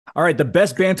All right, the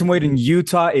best bantamweight in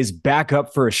Utah is back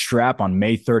up for a strap on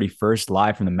May 31st,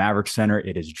 live from the Maverick Center.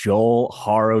 It is Joel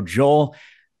Haro. Joel,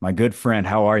 my good friend,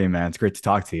 how are you, man? It's great to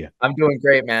talk to you. I'm doing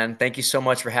great, man. Thank you so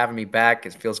much for having me back.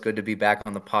 It feels good to be back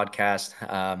on the podcast.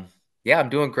 Yeah, I'm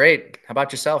doing great. How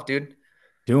about yourself, dude?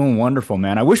 Doing wonderful,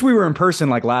 man. I wish we were in person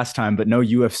like last time, but no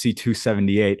UFC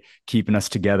 278 keeping us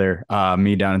together.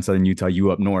 Me down in Southern Utah, you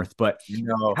up north. But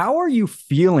No. how are you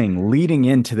feeling leading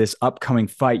into this upcoming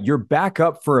fight? You're back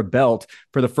up for a belt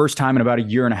for the first time in about a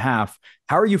year and a half.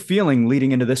 How are you feeling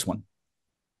leading into this one?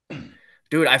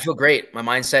 Dude, I feel great. My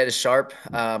mindset is sharp.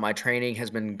 My training has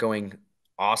been going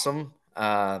awesome.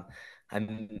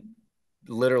 I'm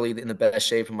literally in the best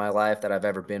shape of my life that I've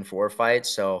ever been for a fight.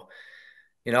 So,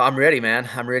 I'm ready, man.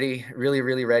 I'm ready, really,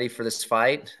 really ready for this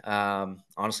fight.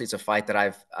 Honestly, it's a fight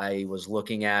that I was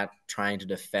looking at trying to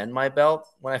defend my belt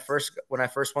when I first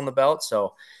won the belt.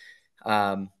 So,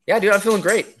 yeah, dude, I'm feeling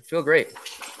great. Feel great.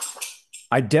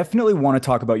 I definitely want to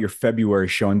talk about your February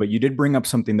showing, but you did bring up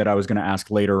something that I was going to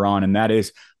ask later on, and that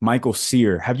is Michael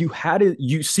Sear. Have you had it?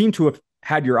 You seem to have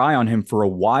had your eye on him for a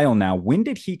while now. When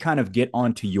did he kind of get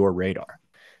onto your radar?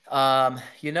 Um,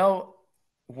 you know,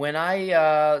 when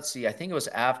let's see, I think it was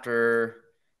after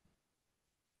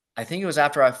I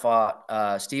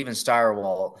fought Steven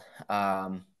Steyerwalt.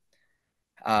 Um,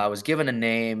 I was given a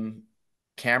name,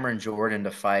 Cameron Jordan,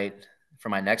 to fight for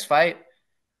my next fight.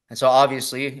 And so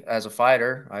obviously, as a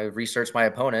fighter, I researched my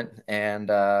opponent and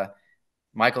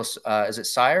Michael, is it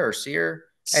Sire or Sear?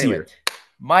 Anyway, Sear.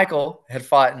 Michael had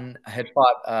fought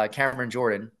Cameron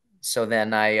Jordan. So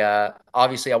then I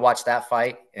obviously I watched that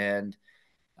fight and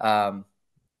um,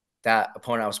 that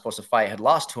opponent I was supposed to fight had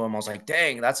lost to him. I was like,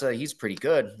 dang, he's pretty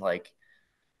good. Like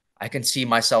I can see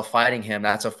myself fighting him.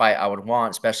 That's a fight I would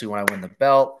want, especially when I win the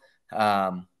belt.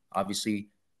 Obviously,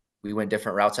 we went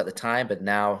different routes at the time, but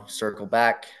now circle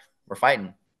back, we're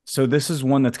fighting. So this is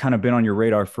one that's kind of been on your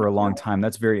radar for a long time.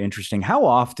 That's very interesting. How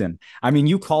often? I mean,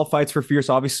 you call fights for Fierce.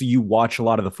 Obviously, you watch a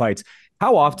lot of the fights.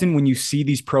 How often, when you see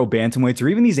these pro bantamweights or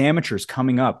even these amateurs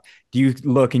coming up, do you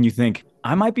look and you think,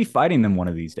 I might be fighting them one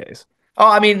of these days? Oh,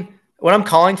 I mean, when I'm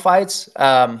calling fights,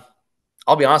 I'll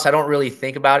be honest, I don't really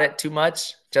think about it too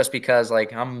much just because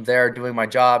like I'm there doing my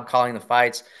job, calling the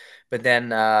fights. But then,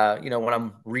 when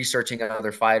I'm researching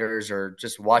other fighters or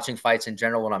just watching fights in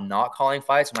general, when I'm not calling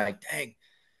fights, I'm like, dang,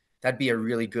 that'd be a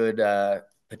really good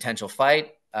potential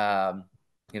fight. Kind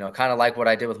of like what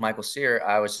I did with Michael Sear.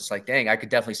 I was just like, dang, I could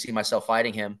definitely see myself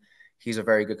fighting him. He's a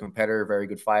very good competitor, very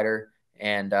good fighter,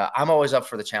 and I'm always up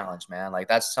for the challenge, man. Like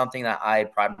that's something that I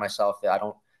pride myself that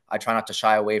I try not to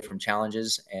shy away from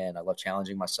challenges, and I love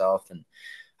challenging myself. And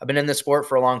I've been in this sport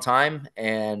for a long time,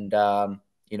 and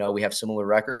we have similar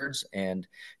records. And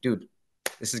dude,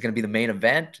 this is going to be the main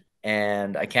event,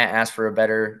 and I can't ask for a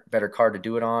better card to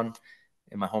do it on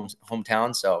in my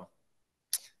hometown. So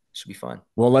it should be fun.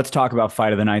 Well, let's talk about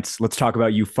fight of the nights. Let's talk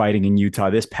about you fighting in Utah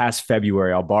this past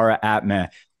February, Albara Atmeh.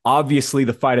 Obviously,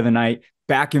 the fight of the night,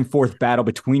 back and forth battle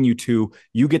between you two.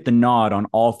 You get the nod on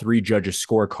all three judges'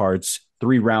 scorecards,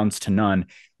 3 rounds to none.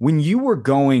 When you were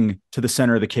going to the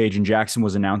center of the cage and Jackson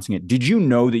was announcing it, did you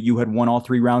know that you had won all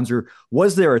 3 rounds, or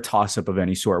was there a toss up of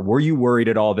any sort? Were you worried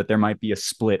at all that there might be a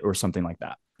split or something like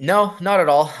that? No, not at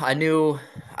all. I knew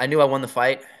I won the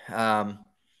fight.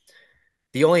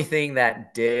 The only thing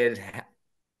that did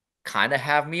kind of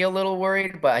have me a little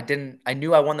worried, but I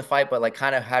knew I won the fight, but like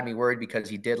kind of had me worried because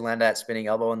he did land that spinning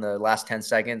elbow in the last 10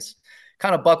 seconds.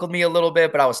 Kind of buckled me a little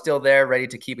bit, but I was still there, ready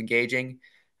to keep engaging.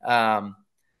 Um,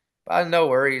 but no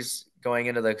worries going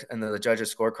into the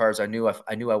judges' scorecards. I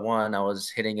knew I won. I was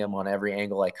hitting him on every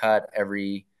angle I cut,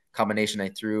 every combination I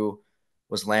threw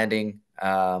was landing.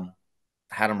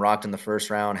 Had him rocked in the first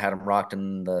round, had him rocked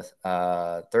in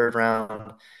the third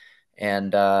round.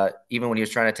 And even when he was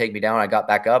trying to take me down, I got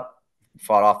back up,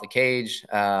 fought off the cage.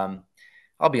 I'll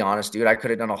be honest, dude, I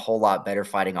could have done a whole lot better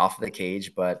fighting off of the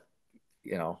cage, but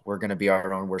we're going to be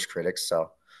our own worst critics.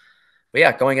 So, but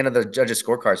yeah, going into the judges'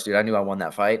 scorecards, dude, I knew I won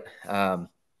that fight. I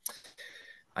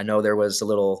know there was a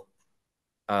little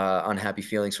unhappy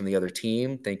feelings from the other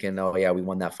team, thinking, "Oh yeah, we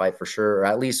won that fight for sure," or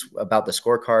at least about the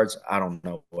scorecards. I don't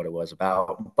know what it was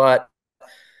about, but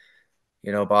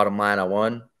bottom line, I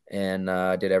won and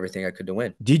did everything I could to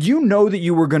win. Did you know that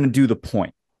you were going to do the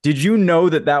point? Did you know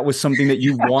that that was something that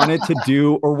you wanted to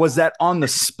do, or was that on the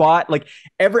spot?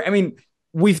 I mean,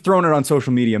 we've thrown it on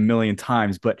social media a million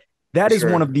times, but For that is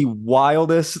one sure. of the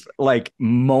wildest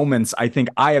moments I think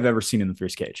I have ever seen in the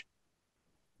Fierce Cage.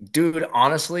 Dude,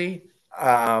 honestly,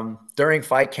 during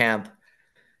fight camp,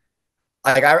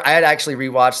 like I had actually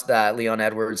rewatched that Leon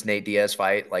Edwards Nate Diaz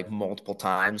fight like multiple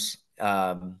times.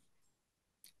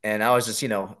 And I was just,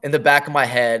 in the back of my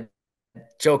head,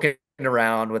 joking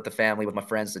around with the family, with my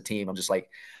friends, the team. I'm just like,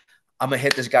 I'm gonna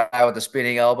hit this guy with the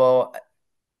spinning elbow.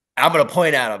 I'm gonna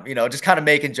point at him, just kind of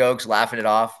making jokes, laughing it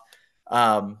off.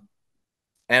 Um,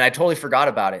 and I totally forgot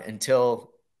about it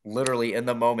until literally in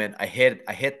the moment I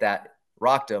hit that,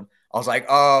 rocked him. I was like,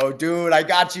 oh, dude, I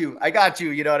got you. I got you.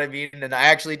 You know what I mean? And I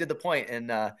actually did the point.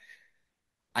 And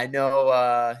I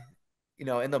know,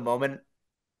 in the moment,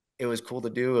 it was cool to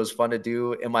do. It was fun to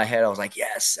do. In my head, I was like,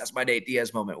 yes, that's my Nate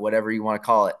Diaz moment, whatever you want to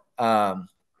call it. And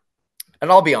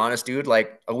I'll be honest, dude,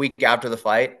 like a week after the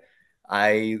fight,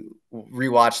 I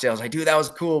rewatched it. I was like, dude, that was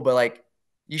cool. But like,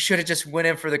 you should have just went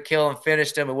in for the kill and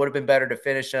finished him. It would have been better to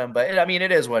finish him. But I mean,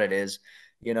 it is what it is.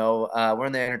 We're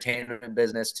in the entertainment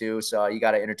business too. So you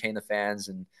got to entertain the fans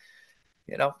and,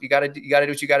 you got to do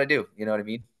what you got to do. You know what I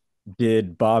mean?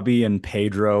 Did Bobby and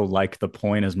Pedro like the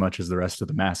point as much as the rest of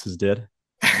the masses did?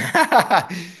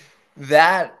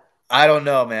 That I don't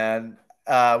know, man.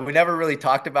 We never really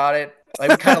talked about it. Like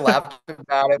we kind of laughed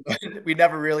about it, but we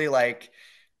never really like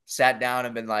sat down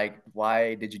and been like,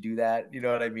 "Why did you do that?" You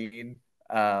know what I mean?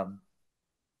 Um,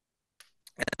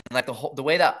 and like the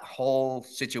way that whole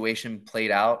situation played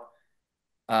out,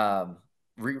 um,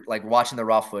 like watching the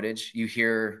raw footage, you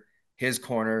hear his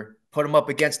corner put him up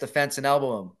against the fence and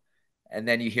elbow him, and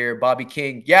then you hear Bobby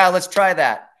King, "Yeah, let's try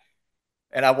that."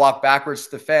 And I walked backwards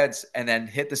to the fence and then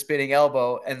hit the spinning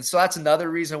elbow. And so that's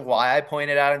another reason why I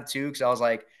pointed at him too, because I was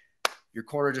like, your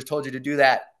corner just told you to do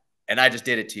that. And I just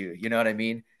did it to you. You know what I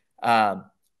mean?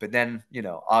 But then,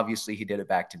 obviously he did it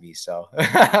back to me. So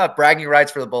bragging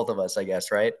rights for the both of us, I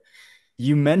guess, right?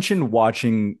 You mentioned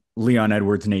watching Leon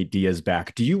Edwards, Nate Diaz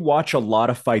back. Do you watch a lot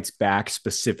of fights back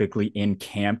specifically in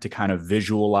camp to kind of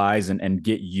visualize and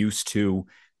get used to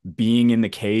being in the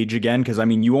cage again? Because I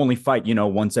mean, you only fight,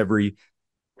 once every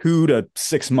 2 to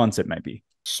 6 months, it might be.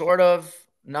 Sort of,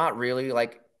 not really.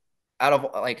 Like, out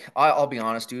of like, I'll be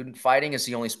honest, dude. Fighting is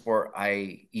the only sport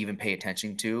I even pay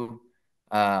attention to.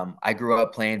 I grew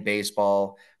up playing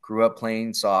baseball, grew up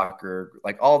playing soccer,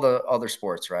 like all the other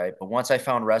sports, right? But once I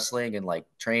found wrestling and like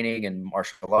training and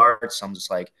martial arts, I'm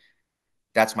just like,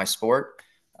 that's my sport.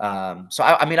 So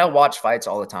I mean, I watch fights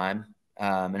all the time,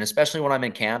 and especially when I'm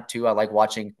in camp too. I like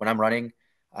watching when I'm running,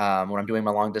 when I'm doing my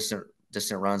long distant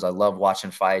runs. I love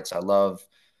watching fights. I love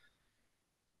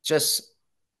just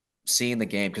seeing the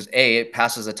game because it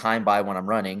passes the time by when I'm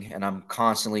running, and I'm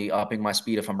constantly upping my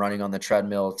speed if I'm running on the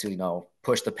treadmill to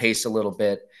push the pace a little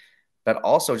bit, but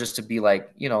also just to be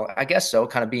like I guess so,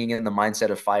 kind of being in the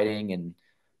mindset of fighting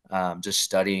and just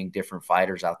studying different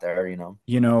fighters out there.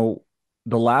 You know,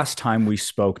 the last time we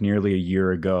spoke nearly a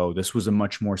year ago, this was a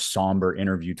much more somber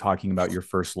interview talking about your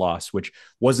first loss, which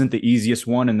wasn't the easiest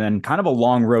one. And then kind of a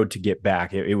long road to get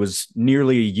back. It was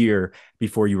nearly a year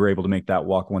before you were able to make that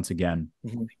walk once again.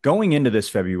 Mm-hmm. Going into this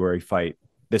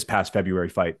past February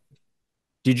fight,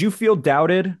 did you feel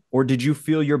doubted or did you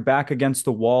feel your back against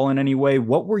the wall in any way?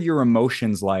 What were your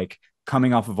emotions like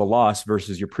coming off of a loss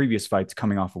versus your previous fights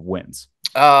coming off of wins?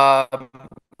 Um,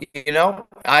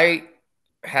 I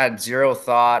had zero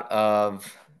thought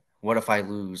of what if I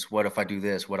lose? What if I do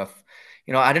this? What if,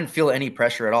 I didn't feel any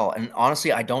pressure at all. And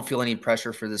honestly, I don't feel any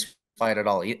pressure for this fight at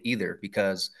all either,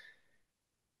 because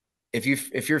if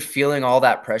you're feeling all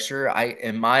that pressure,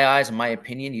 in my eyes, in my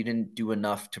opinion, you didn't do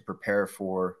enough to prepare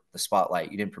for the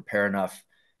spotlight. You didn't prepare enough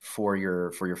for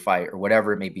your fight or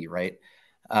whatever it may be, right?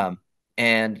 Um,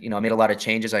 and I made a lot of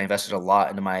changes. I invested a lot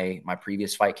into my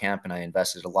previous fight camp, and I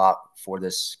invested a lot for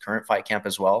this current fight camp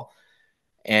as well.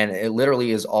 And it literally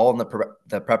is all in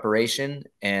the preparation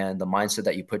and the mindset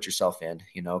that you put yourself in.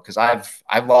 Because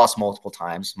I've lost multiple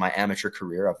times. My amateur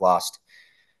career, I've lost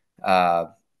uh,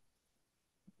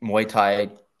 Muay Thai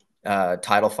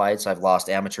title fights. I've lost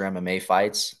amateur MMA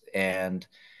fights, and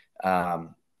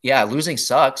yeah, losing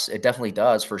sucks. It definitely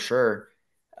does for sure.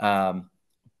 Um,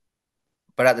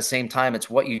 but at the same time, it's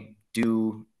what you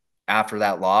do after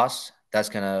that loss that's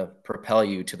going to propel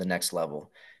you to the next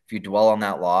level. If you dwell on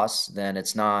that loss, then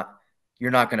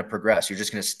you're not going to progress. You're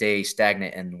just going to stay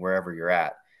stagnant in wherever you're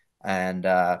at. And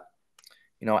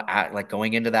like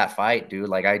going into that fight, dude,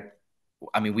 like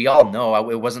I mean, we all know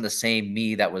it wasn't the same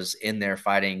me that was in there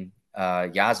fighting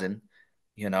Yazin.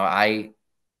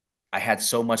 I had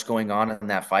so much going on in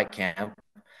that fight camp,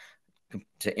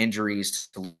 to injuries,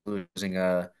 to losing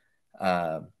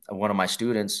one of my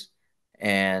students,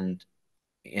 and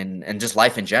just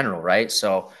life in general, right?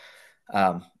 So,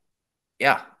 um,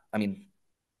 yeah, I mean,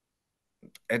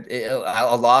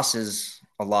 a loss is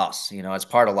a loss. It's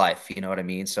part of life. You know what I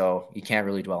mean? So you can't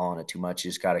really dwell on it too much. You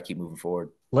just got to keep moving forward.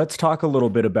 Let's talk a little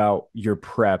bit about your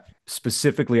prep.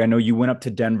 Specifically, I know you went up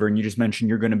to Denver and you just mentioned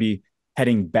you're going to be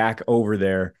heading back over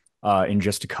there in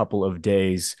just a couple of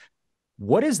days.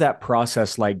 What is that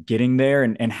process like getting there?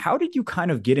 And how did you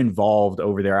kind of get involved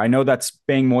over there? I know that's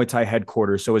Bang Muay Thai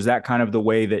headquarters. So is that kind of the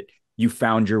way that you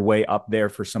found your way up there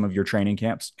for some of your training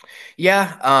camps?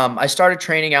 Yeah, I started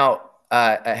training out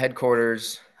at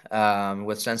headquarters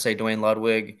with Sensei Dwayne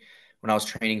Ludwig when I was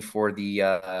training for the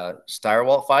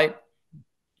Steyerwalt fight.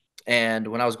 And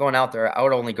when I was going out there, I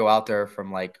would only go out there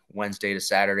from like Wednesday to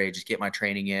Saturday, just get my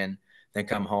training in, then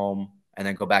come home and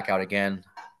then go back out again,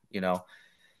 you know.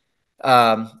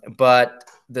 But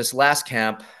this last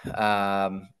camp,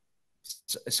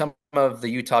 some of the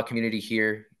Utah community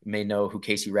here may know who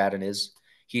Casey Radden is.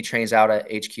 He trains out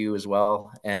at HQ as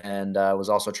well, and was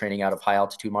also training out of High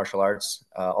Altitude Martial Arts,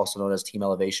 also known as Team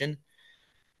Elevation.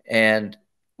 And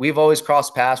we've always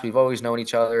crossed paths. We've always known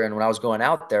each other. And when I was going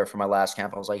out there for my last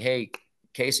camp, I was like, "Hey,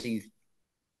 Casey,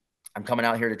 I'm coming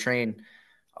out here to train.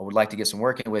 I would like to get some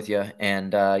work in with you."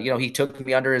 And he took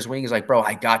me under his wing. He's like, "Bro,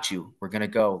 I got you. We're gonna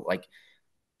go. Like,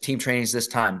 team trainings this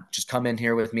time. Just come in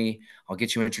here with me. I'll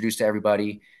get you introduced to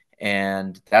everybody."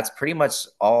 And that's pretty much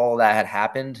all that had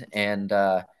happened. And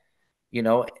you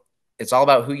know, it's all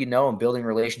about who you know and building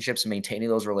relationships and maintaining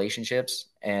those relationships.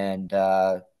 And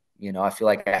I feel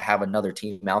like I have another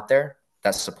team out there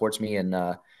that supports me and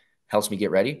helps me get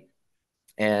ready.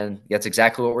 And that's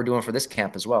exactly what we're doing for this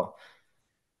camp as well.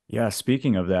 Yeah,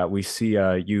 speaking of that, we see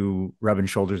you rubbing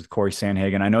shoulders with Corey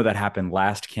Sandhagen. I know that happened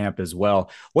last camp as well.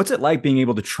 What's it like being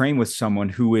able to train with someone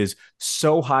who is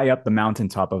so high up the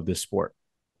mountaintop of this sport?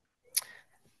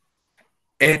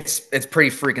 It's pretty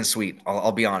freaking sweet.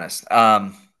 I'll be honest.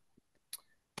 And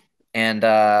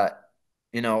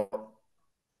you know,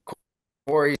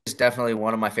 Corey is definitely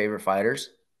one of my favorite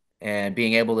fighters, and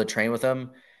being able to train with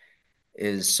him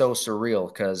is so surreal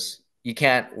because you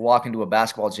can't walk into a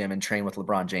basketball gym and train with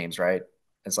LeBron James, right?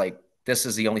 It's like this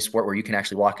is the only sport where you can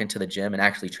actually walk into the gym and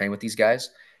actually train with these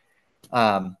guys.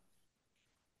 Um,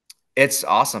 it's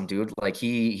awesome, dude. Like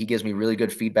he gives me really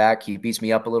good feedback. He beats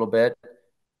me up a little bit,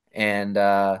 and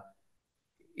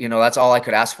that's all I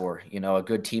could ask for. A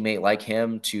good teammate like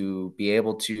him to be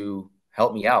able to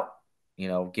help me out.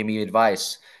 Give me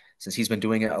advice. Since he's been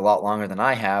doing it a lot longer than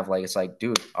I have, like it's like,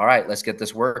 dude, all right, let's get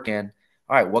this work in.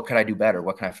 All right, what could I do better?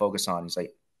 What can I focus on? He's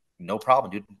like, no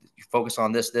problem, dude. You focus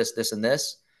on this, and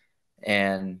this,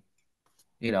 and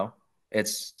you know,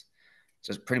 it's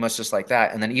just pretty much just like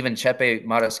that. And then even Chepe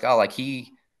Mariscal, like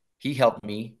he helped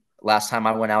me last time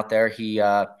I went out there. We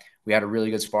had a really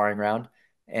good sparring round.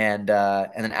 And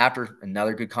then after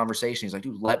another good conversation, he's like,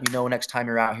 dude, let me know next time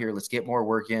you're out here. Let's get more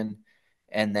work in.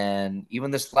 And then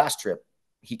even this last trip,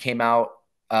 he came out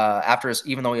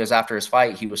even though he was after his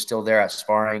fight, he was still there at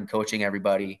sparring, coaching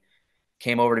everybody.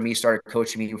 Came over to me, started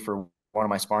coaching me for one of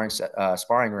my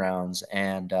sparring rounds,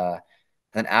 and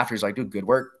then after he's like, dude, good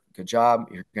work, good job.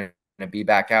 You're gonna be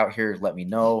back out here. Let me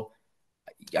know.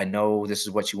 I know this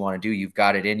is what you want to do. You've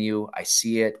got it in you. I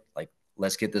see it. Like,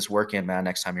 let's get this work in, man,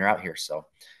 next time you're out here. So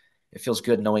it feels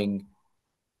good knowing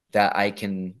that I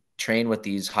can train with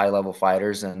these high level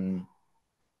fighters and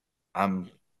I'm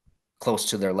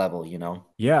close to their level.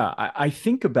 Yeah, I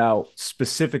think about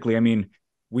specifically, I mean,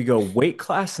 we go weight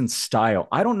class and style.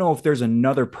 I don't know if there's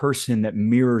another person that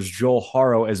mirrors Joel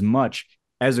Haro as much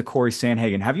as a Corey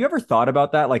Sandhagen. Have you ever thought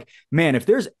about that? Like, man, if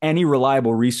there's any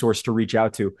reliable resource to reach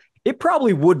out to, it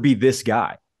probably would be this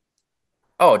guy.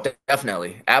 Oh,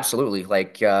 definitely. Absolutely.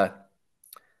 Like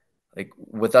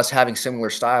with us having similar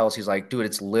styles, he's like, dude,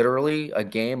 it's literally a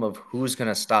game of who's going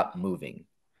to stop moving.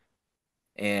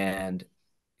 And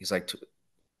he's like,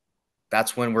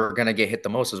 that's when we're going to get hit the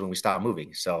most is when we stop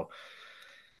moving. So,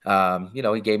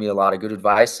 he gave me a lot of good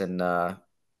advice and,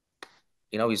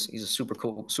 he's a super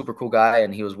cool guy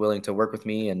and he was willing to work with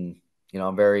me. And,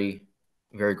 I'm very,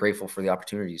 very grateful for the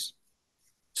opportunities.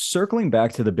 Circling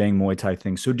back to the Bang Muay Thai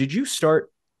thing. So, did you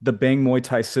start the Bang Muay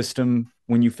Thai system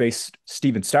when you faced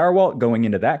Steven Starwalt going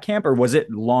into that camp, or was it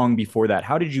long before that?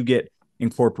 How did you get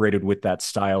incorporated with that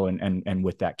style and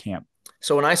with that camp?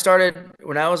 So when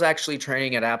I was actually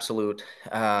training at Absolute,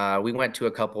 we went to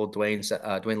a couple of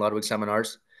Dwayne Ludwig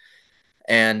seminars,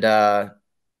 and I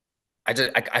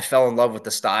fell in love with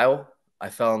the style. I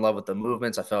fell in love with the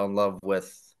movements. I fell in love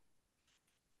with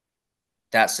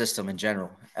that system in general.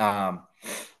 And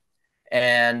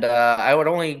I would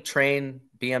only train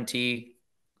BMT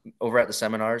over at the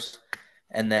seminars,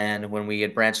 and then when we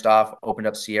had branched off, opened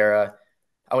up Sierra,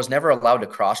 I was never allowed to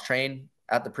cross train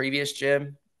at the previous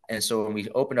gym. And so when we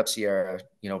opened up Sierra,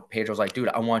 Pedro's like, dude,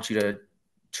 I want you to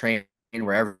train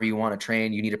wherever you want to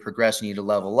train. You need to progress. You need to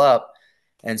level up.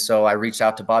 And so I reached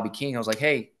out to Bobby King. I was like,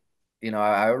 hey,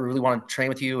 I really want to train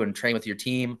with you and train with your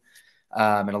team.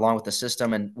 and along with the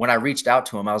system. And when I reached out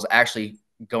to him, I was actually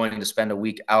going to spend a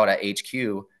week out at HQ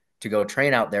to go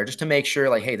train out there just to make sure,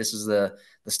 like, hey, this is the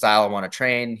style I want to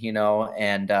train, you know,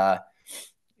 and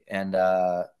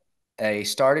I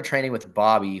started training with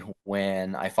Bobby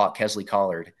when I fought Kesley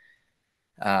Collard.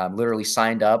 Literally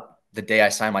signed up the day I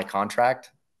signed my contract,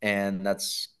 and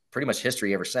that's pretty much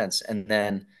history ever since. And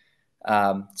then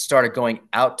started going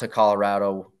out to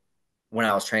Colorado when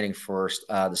I was training for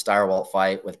the Steyerwalt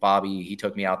fight with Bobby. He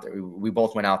took me out there. We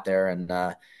both went out there and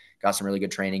got some really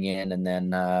good training in. And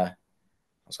then I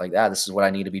was like, this is what I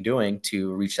need to be doing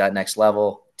to reach that next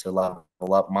level, to level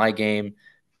up my game,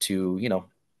 to,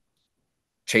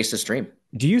 chase this dream.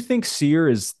 Do you think Sear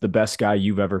is the best guy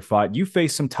you've ever fought? You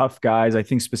faced some tough guys. I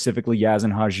think specifically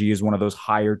Yazin Haji is one of those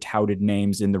higher touted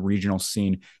names in the regional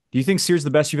scene. Do you think Sear's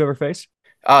the best you've ever faced?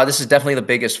 This is definitely the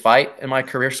biggest fight in my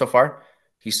career so far.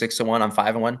 He's 6-1. I'm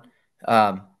 5-1.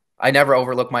 I never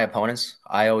overlook my opponents.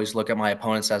 I always look at my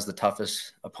opponents as the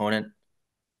toughest opponent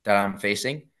that I'm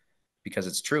facing because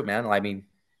it's true, man. I mean,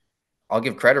 I'll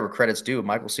give credit where credit's due.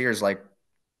 Michael Sears, like,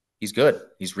 he's good.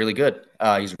 He's really good.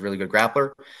 He's a really good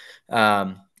grappler.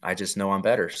 I just know I'm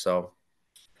better. So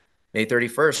May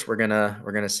 31st, we're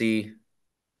gonna see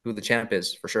who the champ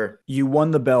is for sure. You won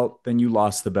the belt, then you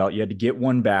lost the belt. You had to get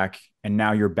one back, and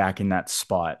now you're back in that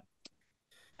spot.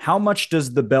 How much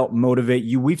does the belt motivate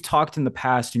you? We've talked in the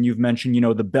past, and you've mentioned,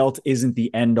 the belt isn't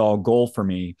the end all goal for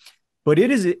me. But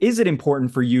is it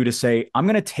important for you to say, I'm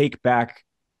going to take back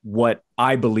what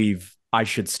I believe I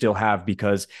should still have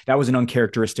because that was an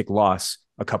uncharacteristic loss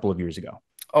a couple of years ago?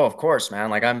 Oh, of course, man.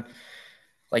 Like I'm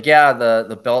like, yeah,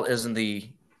 the belt isn't the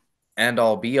end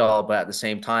all be all, but at the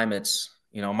same time, it's,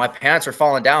 my pants are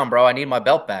falling down, bro. I need my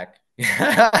belt back.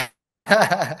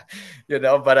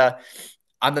 But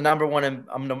I'm the number one.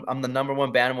 I'm the number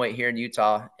one bantamweight here in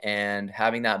Utah, and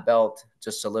having that belt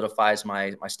just solidifies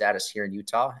my status here in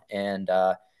Utah, and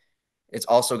it's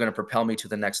also going to propel me to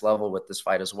the next level with this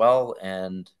fight as well.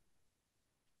 And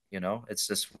it's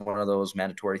just one of those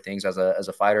mandatory things as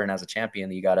a fighter and as a champion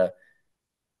that you gotta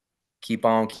keep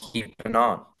on keeping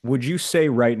on. Would you say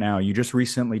right now, you just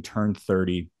recently turned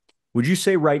 30, would you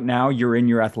say right now you're in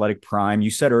your athletic prime?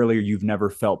 You said earlier you've never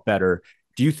felt better.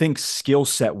 Do you think skill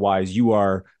set wise, you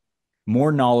are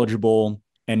more knowledgeable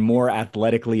and more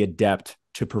athletically adept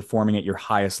to performing at your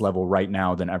highest level right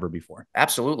now than ever before?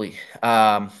 Absolutely.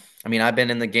 I mean, I've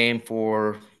been in the game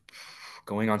for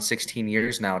going on 16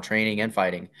 years now, training and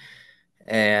fighting.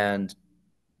 And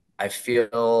I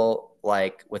feel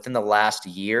like within the last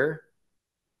year,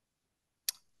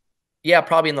 yeah,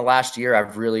 probably in the last year,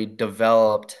 I've really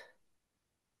developed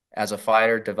as a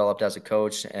fighter, developed as a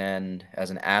coach, and as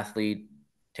an athlete,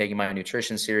 taking my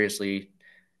nutrition seriously,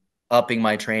 upping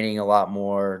my training a lot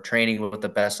more, training with the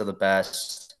best of the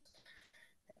best,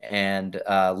 and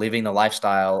living the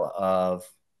lifestyle of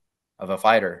a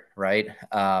fighter, right?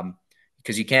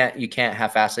 Because you can't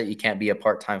half-ass it. You can't be a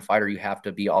part-time fighter. You have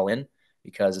to be all in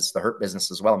because it's the hurt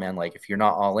business as well, man. Like if you're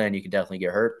not all in, you can definitely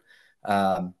get hurt.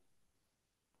 Um,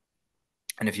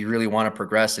 and if you really want to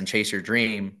progress and chase your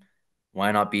dream,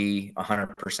 why not be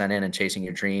 100% in and chasing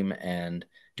your dream and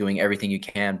doing everything you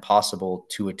can possible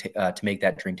to make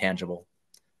that dream tangible?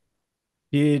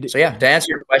 Did So yeah, to answer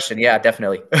your question, yeah,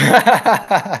 definitely.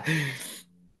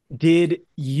 did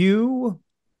you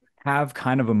have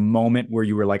kind of a moment where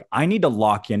you were like, I need to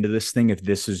lock into this thing if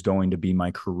this is going to be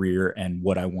my career and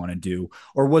what I want to do?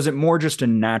 Or was it more just a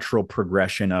natural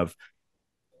progression of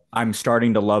I'm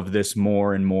starting to love this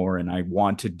more and more and I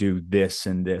want to do this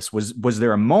and this? Was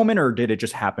there a moment or did it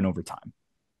just happen over time?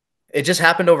 It just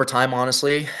happened over time,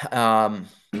 honestly.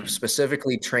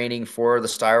 Specifically training for the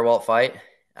Steyerwalt fight.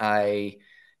 I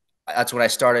That's when I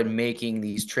started making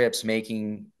these trips,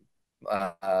 making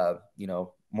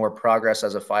more progress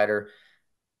as a fighter,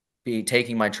 be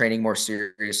taking my training more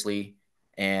seriously,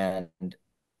 and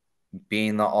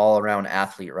being the all around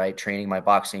athlete. Right, training my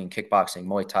boxing, kickboxing,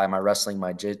 Muay Thai, my wrestling,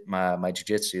 my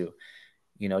jiu-jitsu.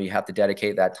 You have to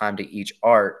dedicate that time to each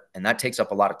art, and that takes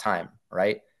up a lot of time.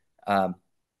 Right. Um,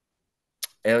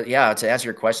 yeah, to answer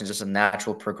your question, just a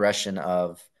natural progression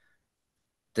of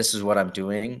this is what I'm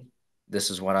doing.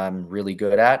 This is what I'm really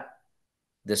good at.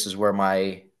 This is where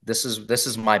this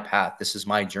is my path. This is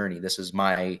my journey. This is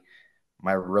my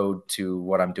road to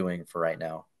what I'm doing for right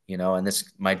now. And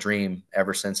this my dream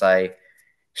ever since I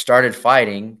started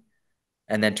fighting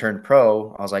and then turned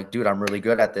pro. I was like, dude, I'm really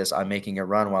good at this. I'm making a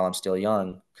run while I'm still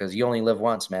young because you only live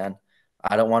once, man.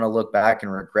 I don't want to look back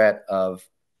and regret of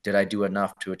did I do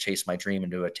enough to chase my dream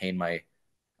and to attain my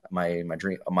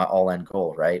dream, my all end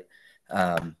goal, right?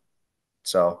 Um,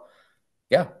 so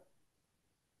yeah,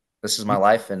 this is my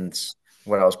life, and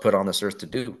what I was put on this earth to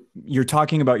do. You're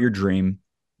talking about your dream.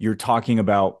 You're talking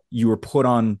about you were put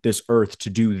on this earth to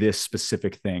do this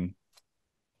specific thing.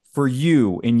 For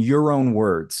you, in your own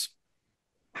words,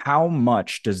 how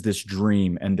much does this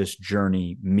dream and this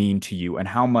journey mean to you? And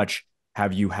how much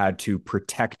have you had to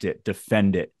protect it,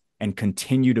 defend it, and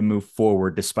continue to move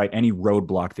forward despite any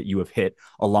roadblock that you have hit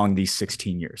along these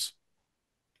 16 years?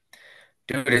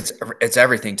 Dude, it's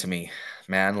everything to me,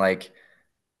 man. Like,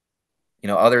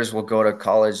 others will go to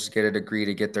college, get a degree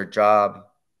to get their job,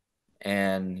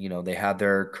 and they have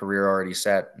their career already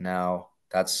set. Now,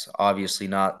 that's obviously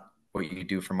not what you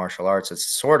do for martial arts. It's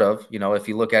sort of, if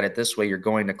you look at it this way, you're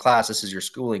going to class, this is your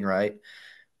schooling, right?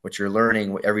 What you're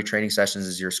learning, every training sessions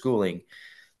is your schooling.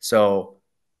 So,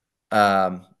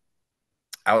 um,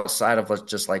 outside of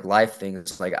just like life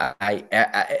things, like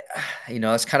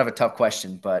that's kind of a tough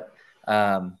question, but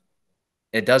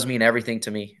it does mean everything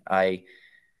to me.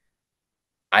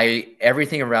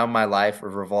 Everything around my life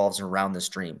revolves around this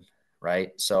dream,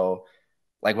 right? So,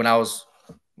 like when I was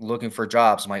looking for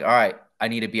jobs, I'm like, all right, I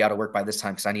need to be out of work by this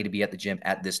time because I need to be at the gym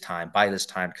at this time, by this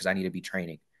time because I need to be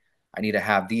training. I need to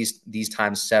have these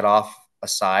times set off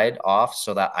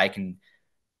so that I can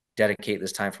dedicate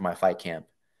this time for my fight camp.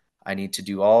 I need to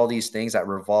do all these things that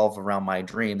revolve around my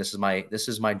dream. This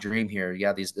is my dream here.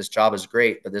 Yeah, this job is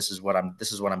great, but this is what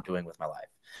I'm doing with my life.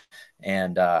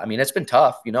 And I mean, it's been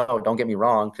tough, don't get me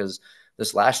wrong, because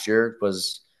this last year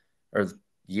or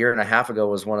year and a half ago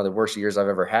was one of the worst years I've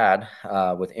ever had,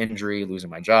 with injury, losing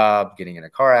my job, getting in a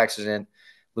car accident,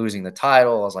 losing the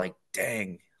title. I was like,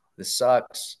 dang, this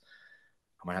sucks.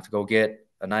 I'm gonna have to go get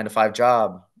a 9 to 5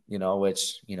 job,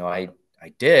 which, I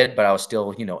did, but I was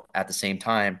still, at the same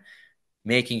time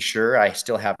making sure I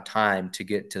still have time to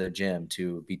get to the gym,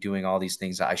 to be doing all these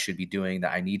things that I should be doing,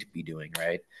 that I need to be doing.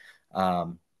 Right.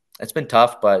 Um, it's been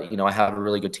tough, but I have a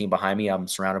really good team behind me. I'm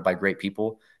surrounded by great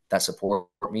people that support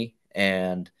me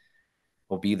and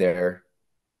will be there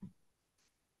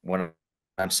when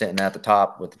I'm sitting at the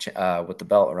top with the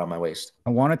belt around my waist.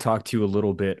 I want to talk to you a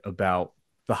little bit about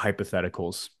the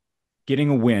hypotheticals. Getting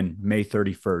a win May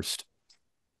 31st.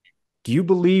 Do you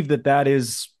believe that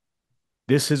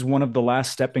this is one of the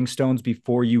last stepping stones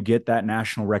before you get that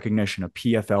national recognition, a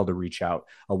PFL to reach out,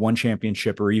 a one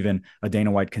championship, or even a Dana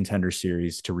White Contender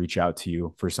Series to reach out to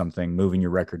you for something, moving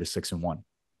your record to 6-1?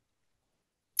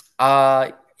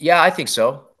 Yeah, I think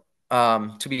so.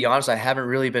 To be honest, I haven't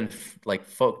really been like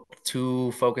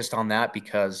too focused on that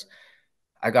because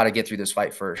I got to get through this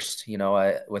fight first.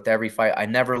 With every fight, I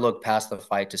never look past the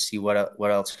fight to see what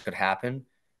else could happen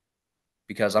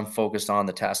because I'm focused on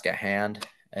the task at hand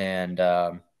and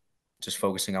just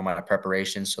focusing on my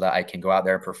preparation so that I can go out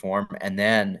there and perform. And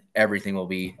then everything's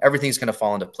going to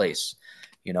fall into place.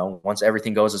 Once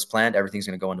everything goes as planned, everything's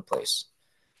going to go into place.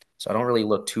 So I don't really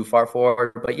look too far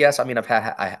forward. But yes, I mean,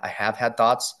 I have had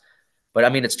thoughts, but I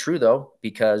mean, it's true though,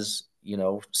 because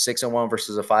 6-1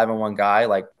 versus a 5-1 guy,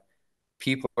 like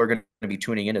people are going to be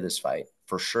tuning into this fight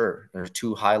for sure. There's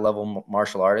two high level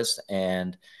martial artists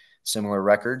and similar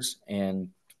records and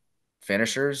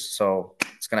finishers. So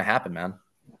it's going to happen, man.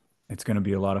 It's going to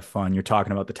be a lot of fun. You're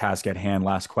talking about the task at hand.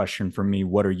 Last question for me.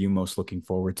 What are you most looking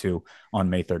forward to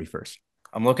on May 31st?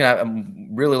 I'm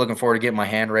really looking forward to getting my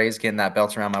hand raised, getting that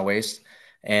belt around my waist.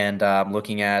 And I'm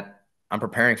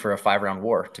preparing for a 5-round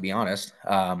war, to be honest.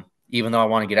 Even though I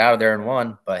want to get out of there and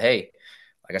won, but hey,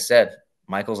 like I said,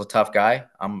 Michael's a tough guy.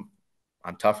 I'm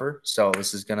tougher. So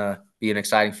this is going to be an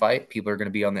exciting fight. People are going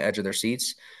to be on the edge of their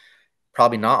seats,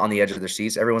 probably not on the edge of their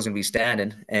seats. Everyone's going to be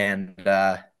standing. And,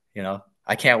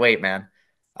 I can't wait, man.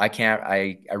 I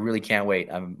really can't wait.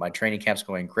 My training camp's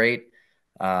going great.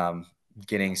 Um,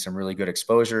 Getting some really good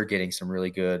exposure, getting some really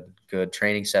good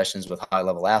training sessions with high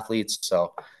level athletes.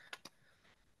 So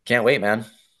can't wait, man.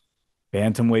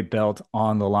 Bantamweight belt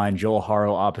on the line. Joel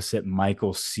Haro opposite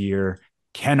Michael Sear.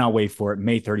 Cannot wait for it.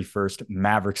 May 31st,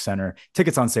 Maverick Center.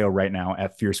 Tickets on sale right now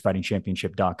at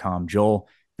fiercefightingchampionship.com. Joel,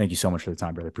 thank you so much for the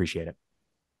time, brother. Appreciate it.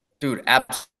 Dude,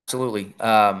 absolutely.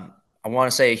 I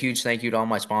want to say a huge thank you to all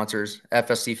my sponsors: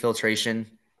 FSC Filtration,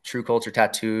 True Culture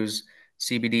Tattoos,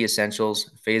 CBD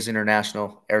Essentials, Phase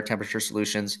International, Air Temperature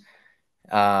Solutions,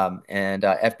 and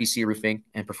FBC Roofing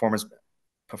and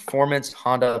Performance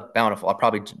Honda Bountiful. I'll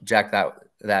probably jack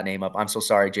that name up. I'm so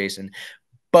sorry, Jason.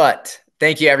 But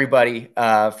thank you everybody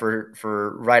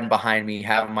for riding behind me,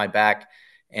 having my back,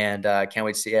 and can't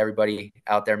wait to see everybody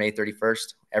out there May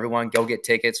 31st. Everyone, go get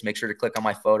tickets. Make sure to click on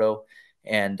my photo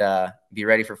and be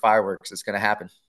ready for fireworks. It's going to happen.